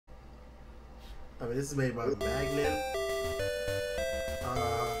I mean, this is made by Magnet.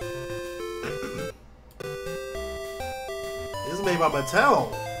 This is made by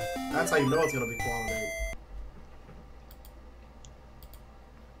Mattel. That's how you know it's gonna be quality.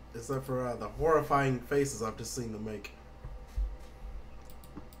 Except for the horrifying faces I've just seen them make.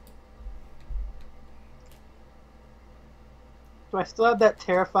 Do I still have that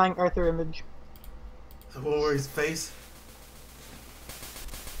terrifying Arthur image? The one where his face?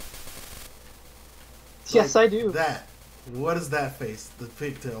 Yes, like I do. That. What is that face? The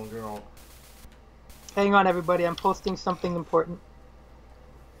pigtail girl. Hang on, everybody. I'm posting something important.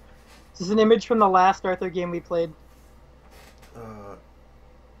 This is an image from the last Arthur game we played.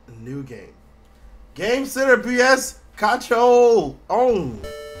 New game. GameCenter BS Kamekaze. Own.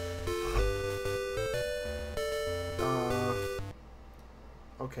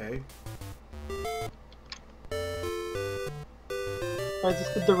 Okay. Is this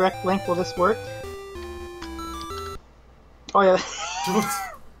the direct link? Will this work? Oh yeah.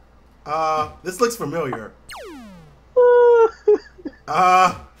 This looks familiar.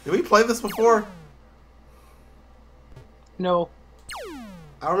 Did we play this before? No.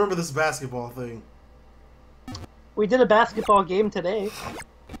 I remember this basketball thing. We did a basketball game today.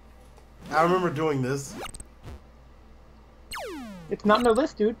 I remember doing this. It's not on our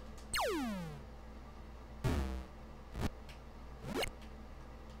list, dude.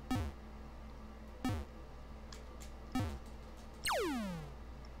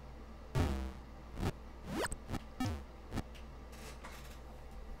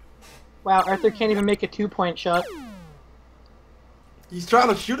 Wow, Arthur can't even make a 2-point shot. He's trying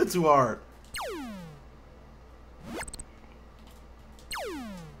to shoot it too hard.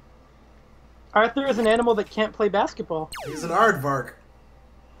 Arthur is an animal that can't play basketball. He's an aardvark.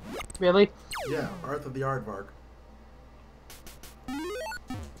 Really? Yeah, Arthur the aardvark.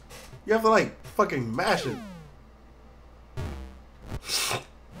 You have to, like, fucking mash it.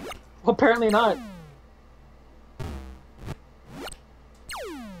 Well, apparently not.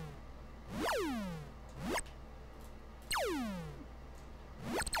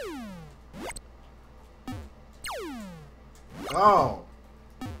 Oh.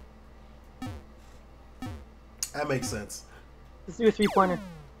 That makes sense. Let's do a 3-pointer.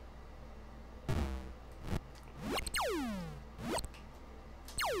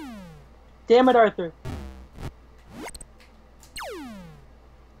 Damn it, Arthur.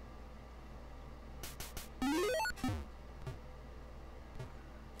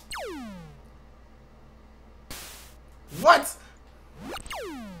 What?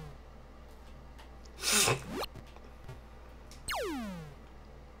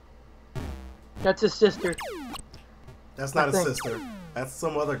 That's his sister. That's not his sister. That's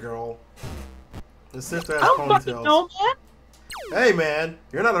some other girl. His sister has I don't fucking ponytails. know, man. Hey, man,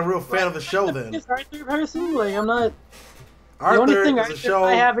 you're not a real fan of the show, then. This Arthur person, like I'm not. Arthur thing is a Arthur show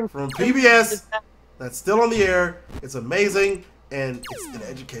I have in from common PBS is that- that's still on the air. It's amazing, and it's an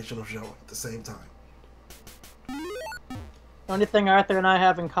educational show at the same time. The only thing Arthur and I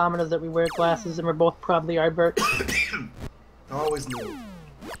have in common is that we wear glasses and we're both probably aardvarks. I always knew.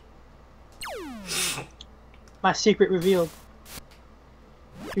 My secret revealed.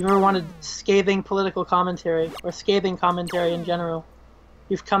 If you've ever wanted scathing political commentary, or scathing commentary in general,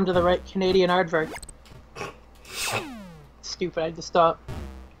 you've come to the right Canadian aardvark. Stupid, I had to stop.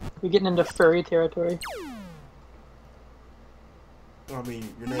 We're getting into furry territory. I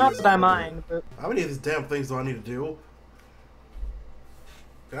mean, your name Not is that I mind, but... How many of these damn things do I need to do?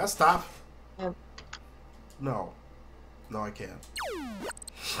 Can I stop? Yeah. No. No, I can't.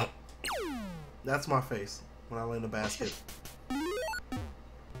 That's my face when I lay in the basket.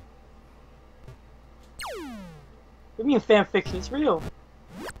 What do you mean fanfiction? It's real.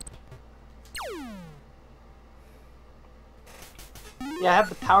 Yeah, I have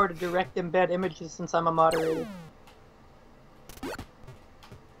the power to direct embed images since I'm a moderator.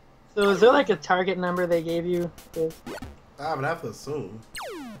 So is there like a target number they gave you? I would have to assume.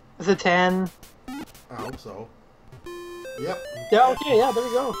 Is it 10? I hope so. Yep. Yeah, okay, yeah, there we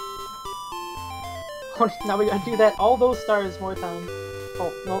go. Now we gotta do that, all those stars more time.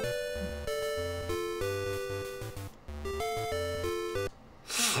 Oh, nope.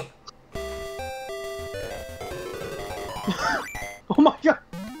 Oh my god!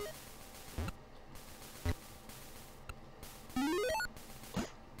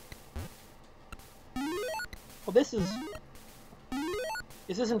 Well, this is...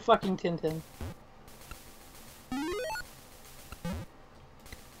 This isn't fucking Tintin.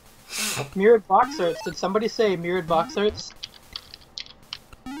 Mirrored box arts. Did somebody say mirrored box arts?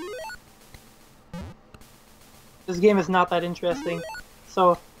 This game is not that interesting.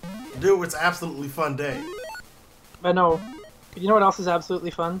 So, Dude, it's absolutely fun day. I know. You know what else is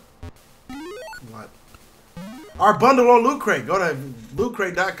absolutely fun? What? Our bundle on Loot Crate. Go to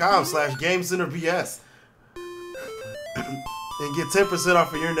lootcrate.com/GameCenter BS and get 10%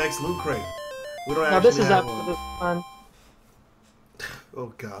 off of your next Loot Crate. We don't Now actually this is have absolutely one. fun.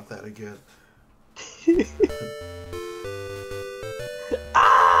 Oh god, that again.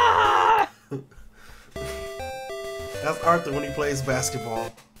 Ah! That's Arthur when he plays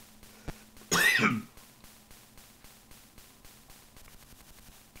basketball.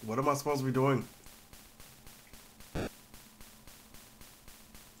 What am I supposed to be doing?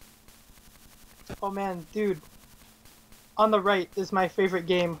 Oh man, dude. On the right is my favorite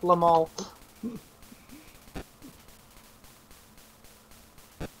game, Le Mans.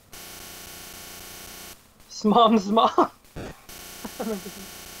 Smom's mom.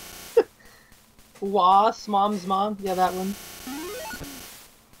 Wah, Smom's mom. Yeah, that one.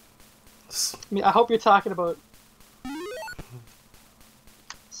 I mean, I hope you're talking about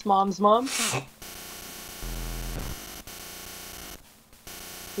Smom's mom.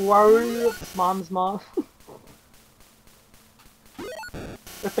 Wow, Smom's mom.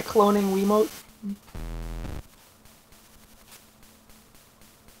 With the cloning Wiimote.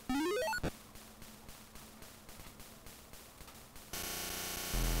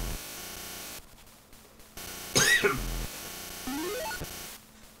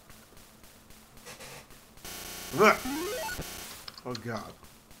 Oh god.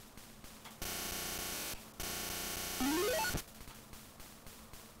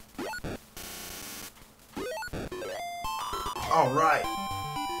 Alright.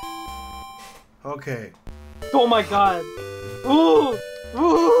 Okay. Oh my god. Ooh!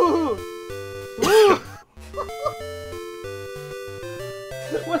 Ooh! Ooh!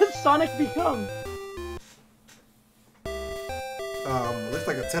 What does Sonic become? Looks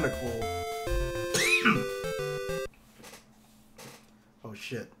like a tentacle. Oh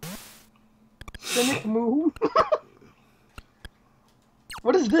shit. Sonic Moo?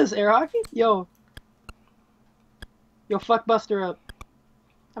 What is this, air hockey? Yo. Yo, fuck Buster up.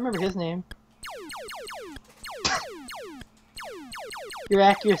 I remember his name. Your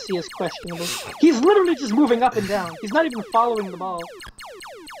accuracy is questionable. He's literally just moving up and down. He's not even following the ball.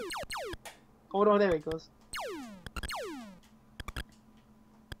 Oh no, there he goes.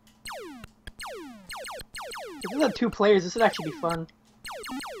 If this had 2 players, this would actually be fun.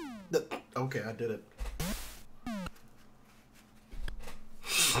 Okay, I did it.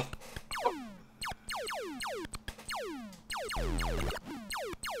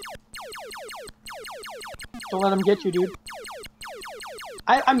 Don't let him get you, dude.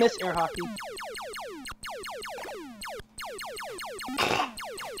 I miss air hockey.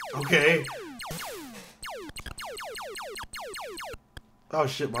 Okay. Oh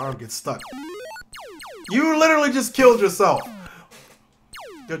shit, my arm gets stuck. You literally just killed yourself.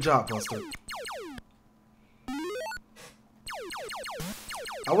 Good job, Buster.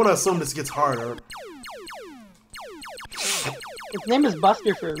 I want to assume this gets harder. His name is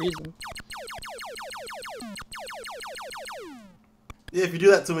Buster for a reason. Yeah, if you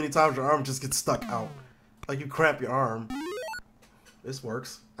do that too many times, your arm just gets stuck out. Like you cramp your arm. This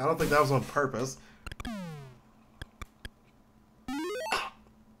works. I don't think that was on purpose.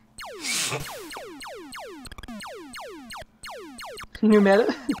 New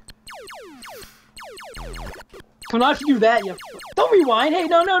meta? Come on, if you do that, you... Don't rewind! Hey,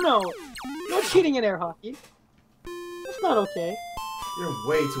 no, no, no! No cheating in air hockey. That's not okay. You're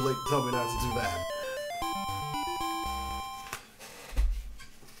way too late to tell me not to do that.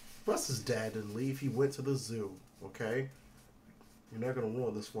 Russ's dad didn't leave. He went to the zoo, okay? You're not gonna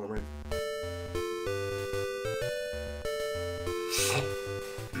ruin this for me.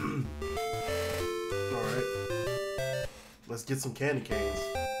 Alright. Let's get some candy canes.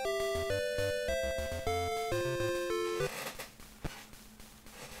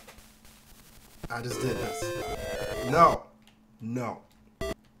 I just did this. No. No.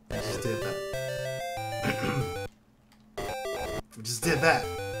 I just did that. We just did that.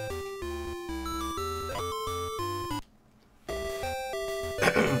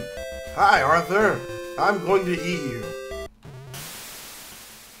 Hi, Arthur. I'm going to eat you.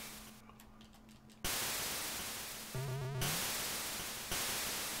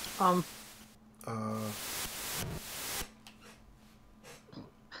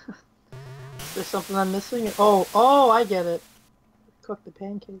 There's something I'm missing? Oh, I get it. Cook the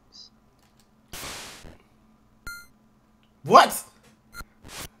pancakes. What?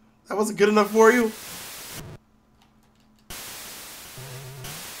 That wasn't good enough for you?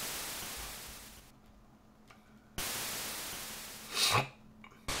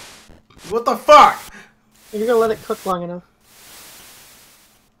 What the fuck? You're gonna let it cook long enough.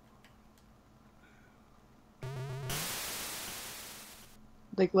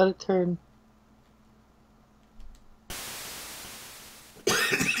 Like, let it turn.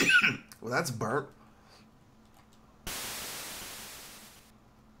 Well, that's burnt.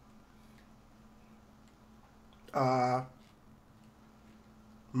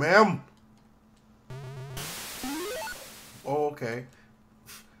 Ma'am? Oh, okay.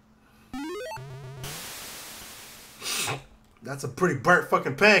 That's a pretty burnt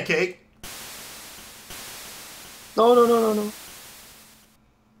fucking pancake. No, no, no, no, no.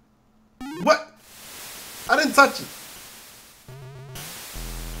 What? I didn't touch it.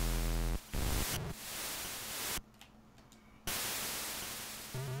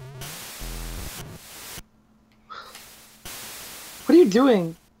 What are you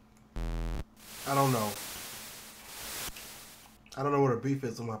doing? I don't know. I don't know what her beef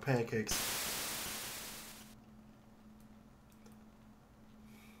is with my pancakes.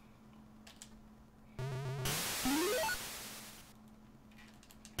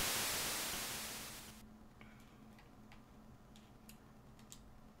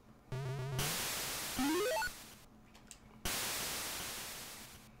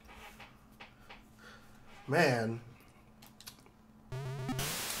 Man,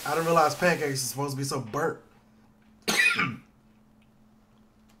 I didn't realize pancakes are supposed to be so burnt.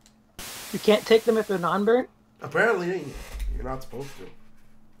 You can't take them if they're non-burnt? Apparently, you're not supposed to.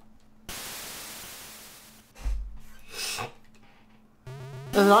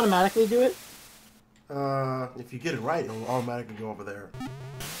 Does it automatically do it? If you get it right, it'll automatically go over there.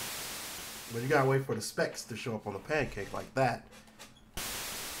 But you gotta wait for the specks to show up on the pancake like that.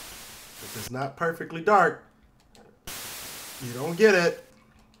 If it's not perfectly dark, you don't get it.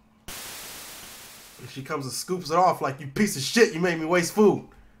 And she comes and scoops it off like, you piece of shit, you made me waste food.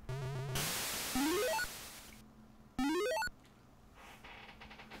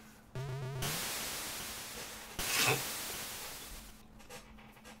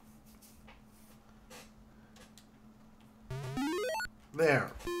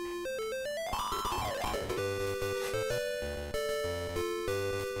 There.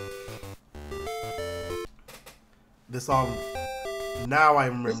 This now I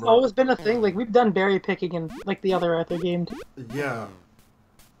remember. It's always been a thing. Like, we've done berry picking in like the other Arthur game too. Yeah.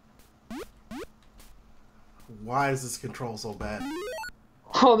 Why is this control so bad?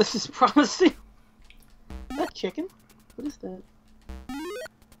 Oh, this is promising. Is that chicken? What is that?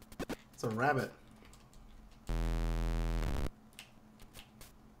 It's a rabbit.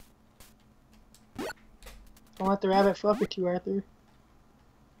 Don't let the rabbit fuck with you, Arthur.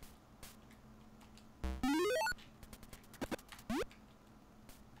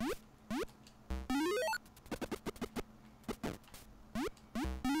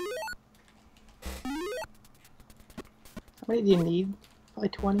 How many do you need? Probably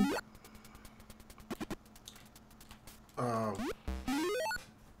 20.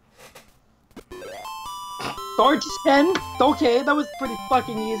 Or just 10? Okay, that was pretty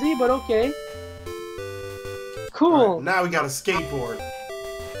fucking easy, but okay. Cool. Right, now we got a skateboard.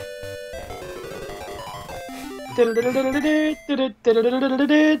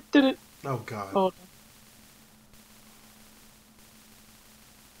 Oh god. Hold on.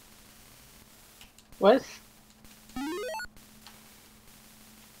 What?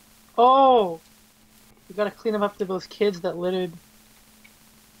 Oh! We gotta clean them up to those kids that littered.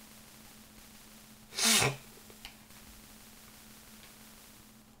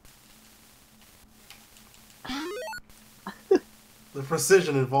 The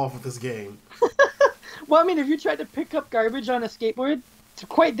precision involved with this game. Well, I mean, if you tried to pick up garbage on a skateboard, it's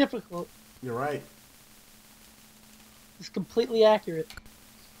quite difficult. You're right. It's completely accurate.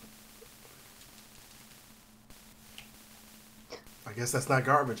 I guess that's not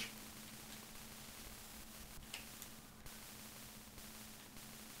garbage.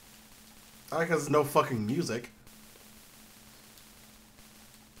 I like there's no fucking music.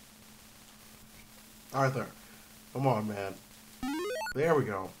 Arthur, come on, man. There we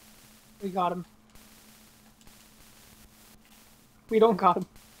go. We got him. We don't got him.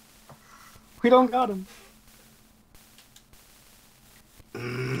 We don't got him.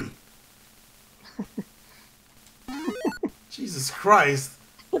 Jesus Christ.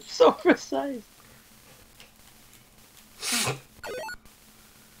 That's so precise.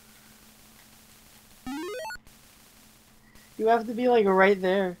 You have to be like right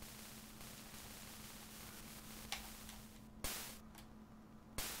there.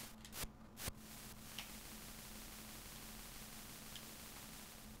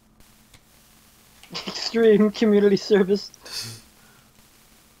 Extreme community service.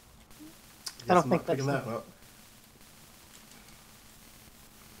 I don't I'm think not that's picking that up.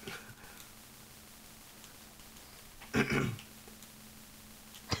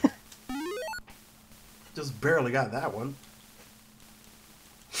 Just barely got that one.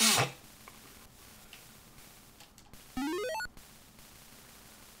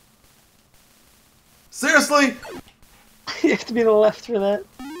 Seriously? You have to be the left for that.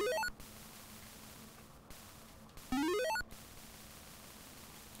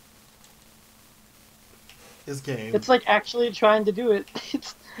 This game. It's like actually trying to do it.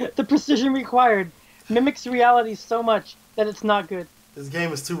 It's the precision required mimics reality so much that it's not good. This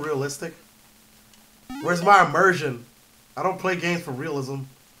game is too realistic. Where's my immersion? I don't play games for realism.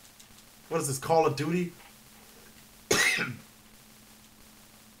 What is this, Call of Duty?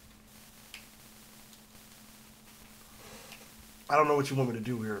 I don't know what you want me to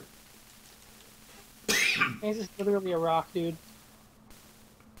do here. It's just literally a rock, dude.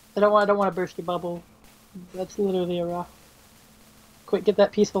 I don't want to burst your bubble. That's literally a rock. Quick, get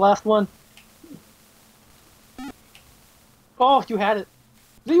that piece, the last one. Oh, you had it.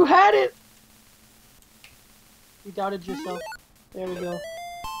 You had it! You doubted yourself. There we go.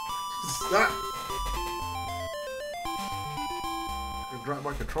 Stop! I can drop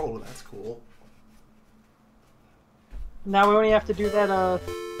my controller, that's cool. Now we only have to do that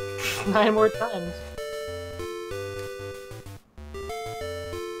 9 more times.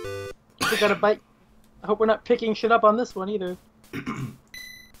 We got a bite. I hope we're not picking shit up on this one either.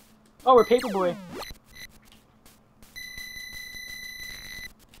 Oh, we're Paperboy.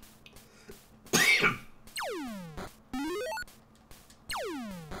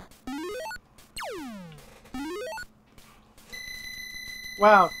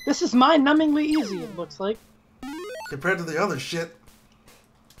 Wow, this is mind-numbingly easy, it looks like. Compared to the other shit.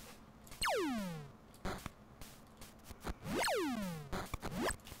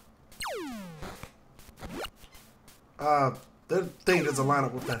 That thing doesn't line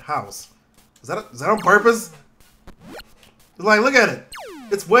up with that house. Is that on purpose? Like, look at it.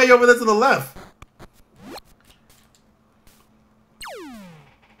 It's way over there to the left.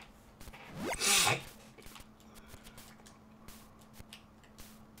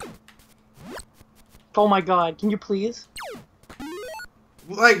 Oh my god, can you please?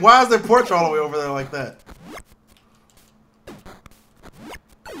 Like, why is their porch all the way over there like that?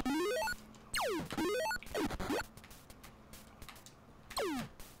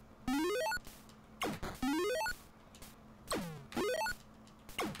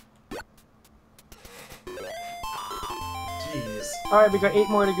 Jeez. Alright, we got 8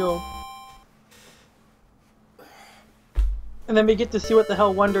 more to go. And then we get to see what the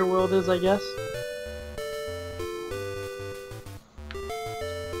hell Wonder World is, I guess.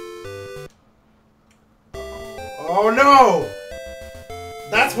 Oh no!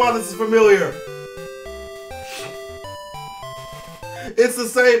 That's why this is familiar. It's the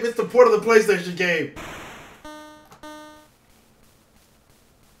same, it's the port of the PlayStation game.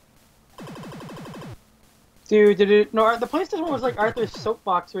 Dude, no, the PlayStation one was like Arthur's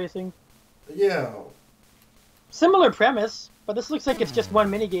Soapbox Racing. Yeah. Similar premise, but this looks like it's just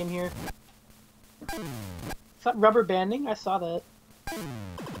one minigame here. Is that rubber banding? I saw that.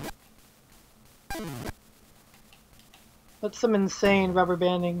 That's some insane rubber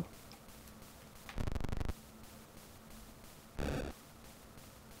banding.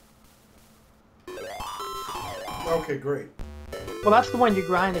 Okay, great. Well, that's the one you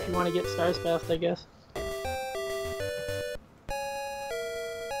grind if you want to get stars fast, I guess.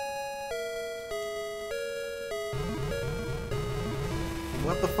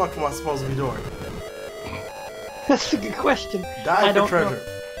 What the fuck am I supposed to be doing? That's a good question. Dive for treasure. Know.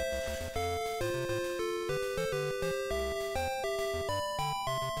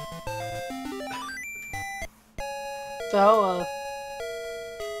 So,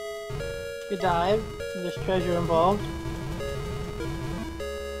 you dive, and there's treasure involved.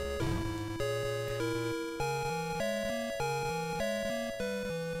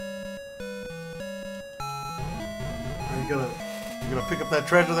 Are you gonna pick up that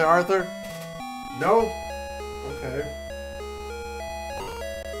treasure there, Arthur? No? Okay.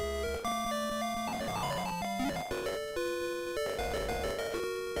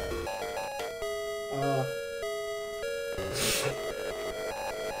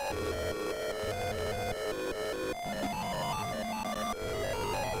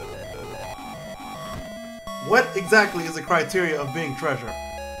 What exactly is the criteria of being treasure?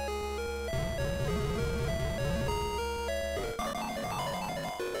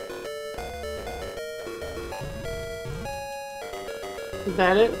 Is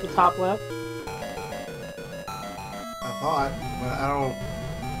that it? The top left? I thought, but I don't...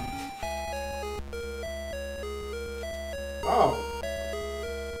 Oh.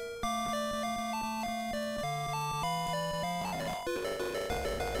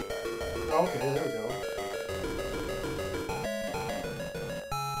 Okay, there we go.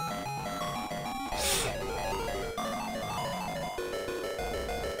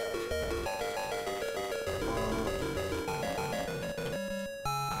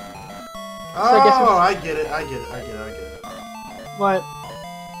 Oh, I get it. What?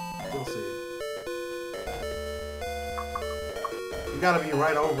 We'll see. You gotta be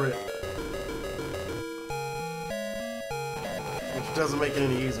right over it. Which doesn't make it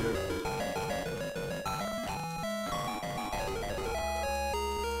any easier.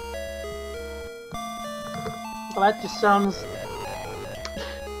 Well, that just sounds...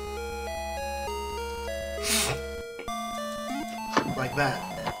 like that.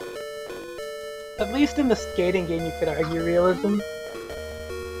 At least in the skating game you could argue realism.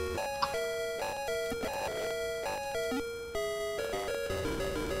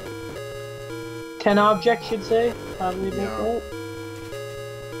 10 objects, you'd say? Probably about that.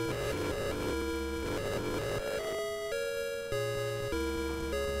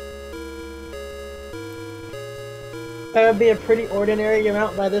 That would be a pretty ordinary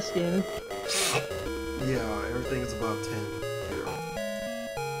amount by this game. Yeah, everything is about 10 here.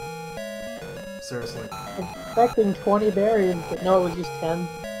 Seriously. I'm expecting 20 berries, but no, it was just 10.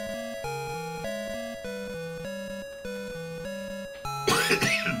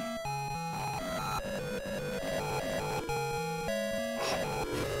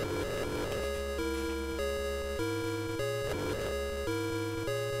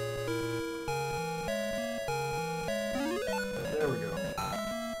 There we go.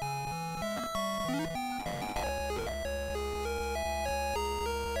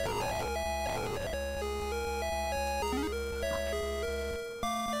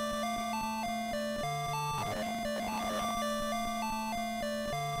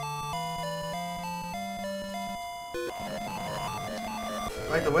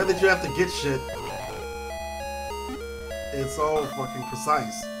 Like the way that you have to get shit, it's so fucking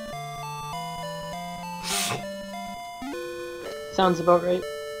precise. Sounds about right.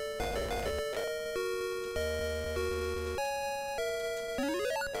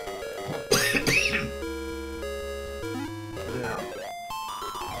 There.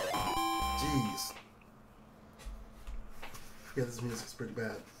 Jeez. Yeah, this music's pretty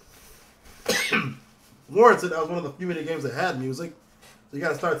bad. Warranted, that was one of the few mini games that had music. So you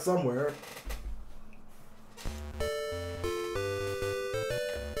gotta start somewhere.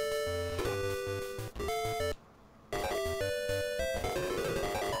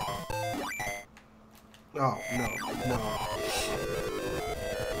 Oh, no.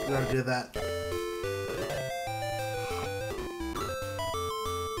 You already did that.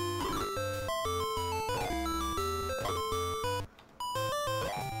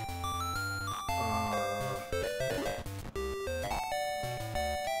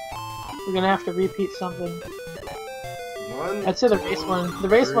 We're gonna have to repeat something. One. I'd say the race one. The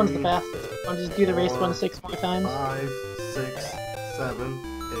race one's the three, fastest. I'll just do the race one 6 more times. 5, 6, 7,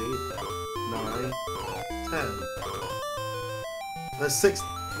 8, 9, 10. There's 6.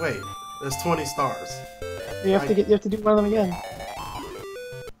 Wait, there's 20 stars. You have to do one of them again.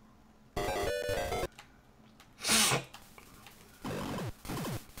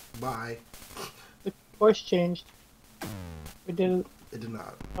 Bye. The course changed. It didn't. It did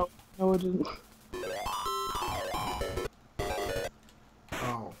not. No, it didn't.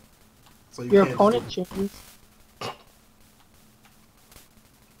 Oh. So you Your can't opponent changes.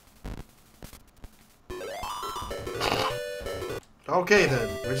 Okay then,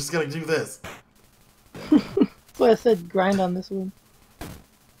 we're just gonna do this. That's why I said grind on this one.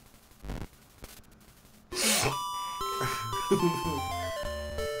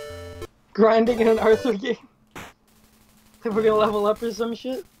 Grinding in an Arthur game. If we're gonna level up or some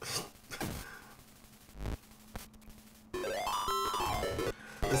shit.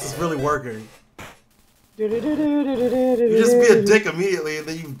 This is really working. You You just be a dick immediately and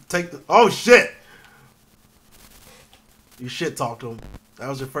then you take the— oh shit! You shit talked him. That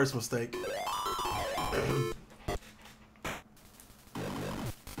was your first mistake.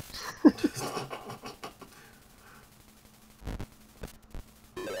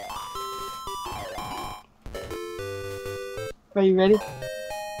 Are you ready?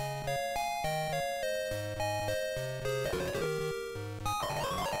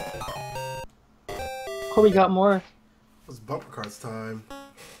 Oh, we got more. It's bumper cards time.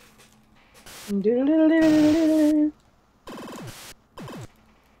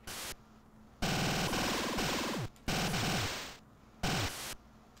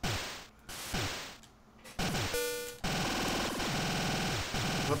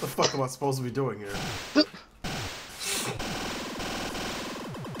 What the fuck am I supposed to be doing here? Is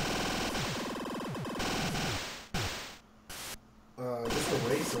this a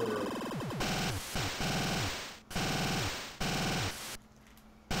race or...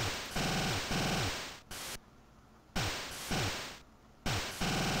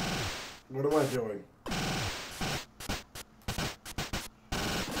 What am I doing?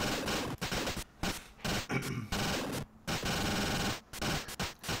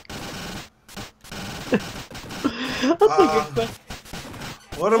 That's a good question.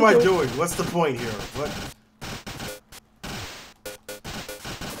 What am I doing? What's the point here? What?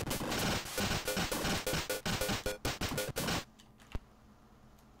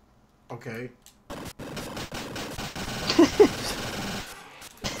 Okay.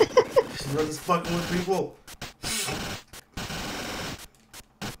 You're just fucking with people.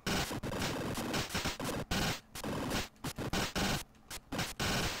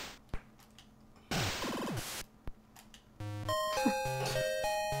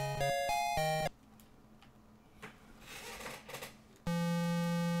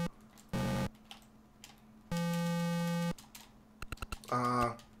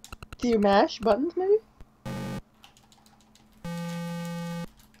 Do you mash buttons, maybe?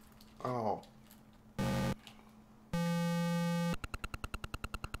 Oh.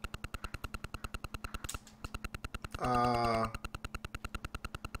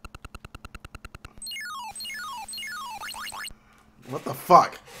 What the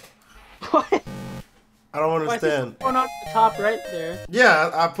fuck? What? I don't understand. Going on the top right there.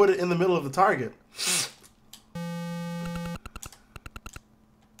 Yeah, I put it in the middle of the target.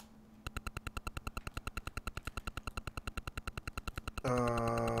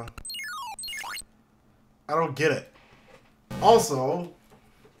 I don't get it. Also,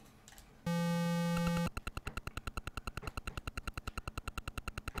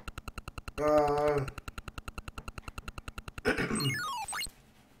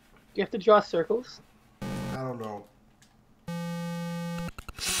 You have to draw circles. I don't know.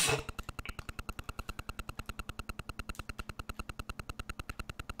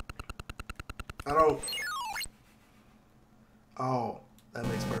 I don't... Oh, that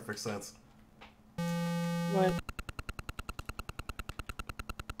makes perfect sense. What?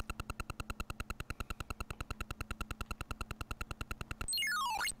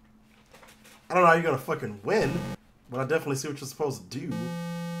 I don't know how you're gonna fucking win, but I definitely see what you're supposed to do.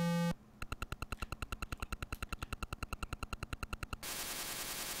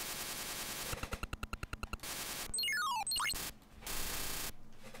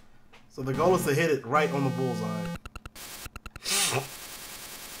 So the goal is to hit it right on the bullseye.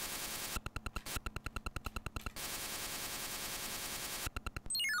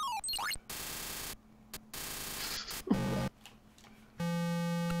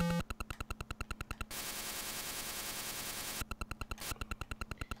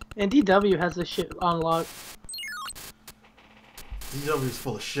 And DW has this shit on lock. DW is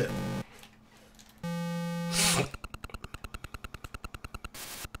full of shit.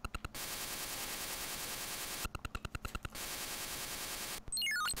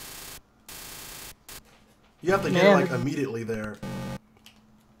 You have to get it like immediately there.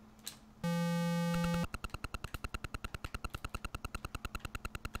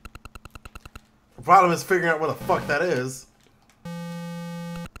 The problem is figuring out where the fuck that is.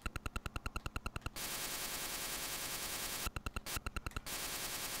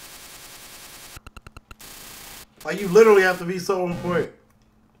 Like, you literally have to be so on point.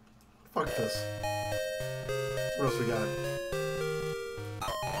 Fuck this. What else we got?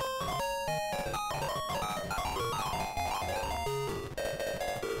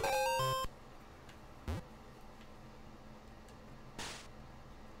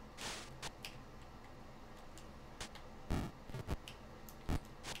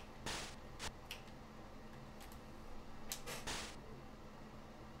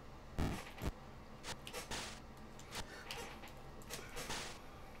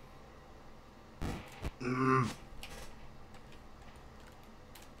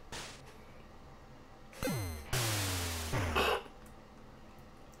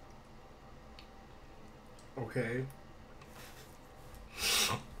 Okay.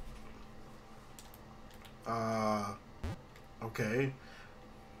 Okay.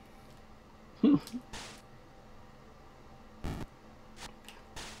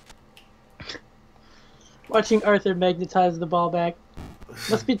 Watching Arthur magnetize the ball back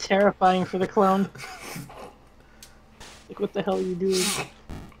must be terrifying for the clone. Like, what the hell are you doing?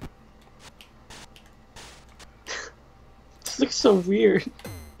 This looks so weird.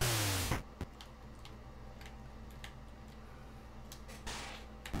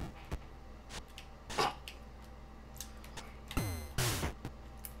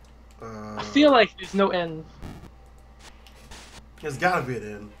 feel like there's no end. There's gotta be an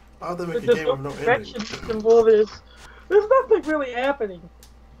end. Why would they make a There's game no with no progression ending? symbol. There's nothing really happening.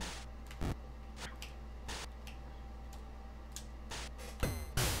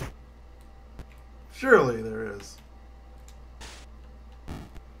 Surely there is.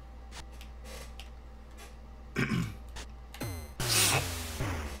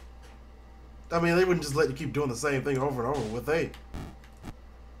 I mean, they wouldn't just let you keep doing the same thing over and over, would they?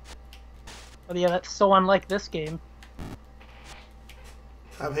 But yeah, that's so unlike this game.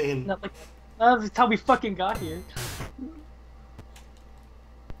 I mean, Not like that's how we fucking got here. you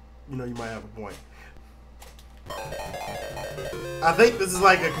know, you might have a point. I think this is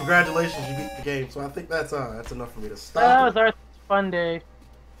like a congratulations, you beat the game. So I think that's enough for me to stop. That was our fun day.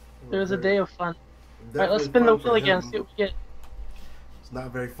 It was a day of fun. Alright, let's spin the wheel again, see what we get. It's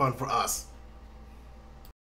not very fun for us.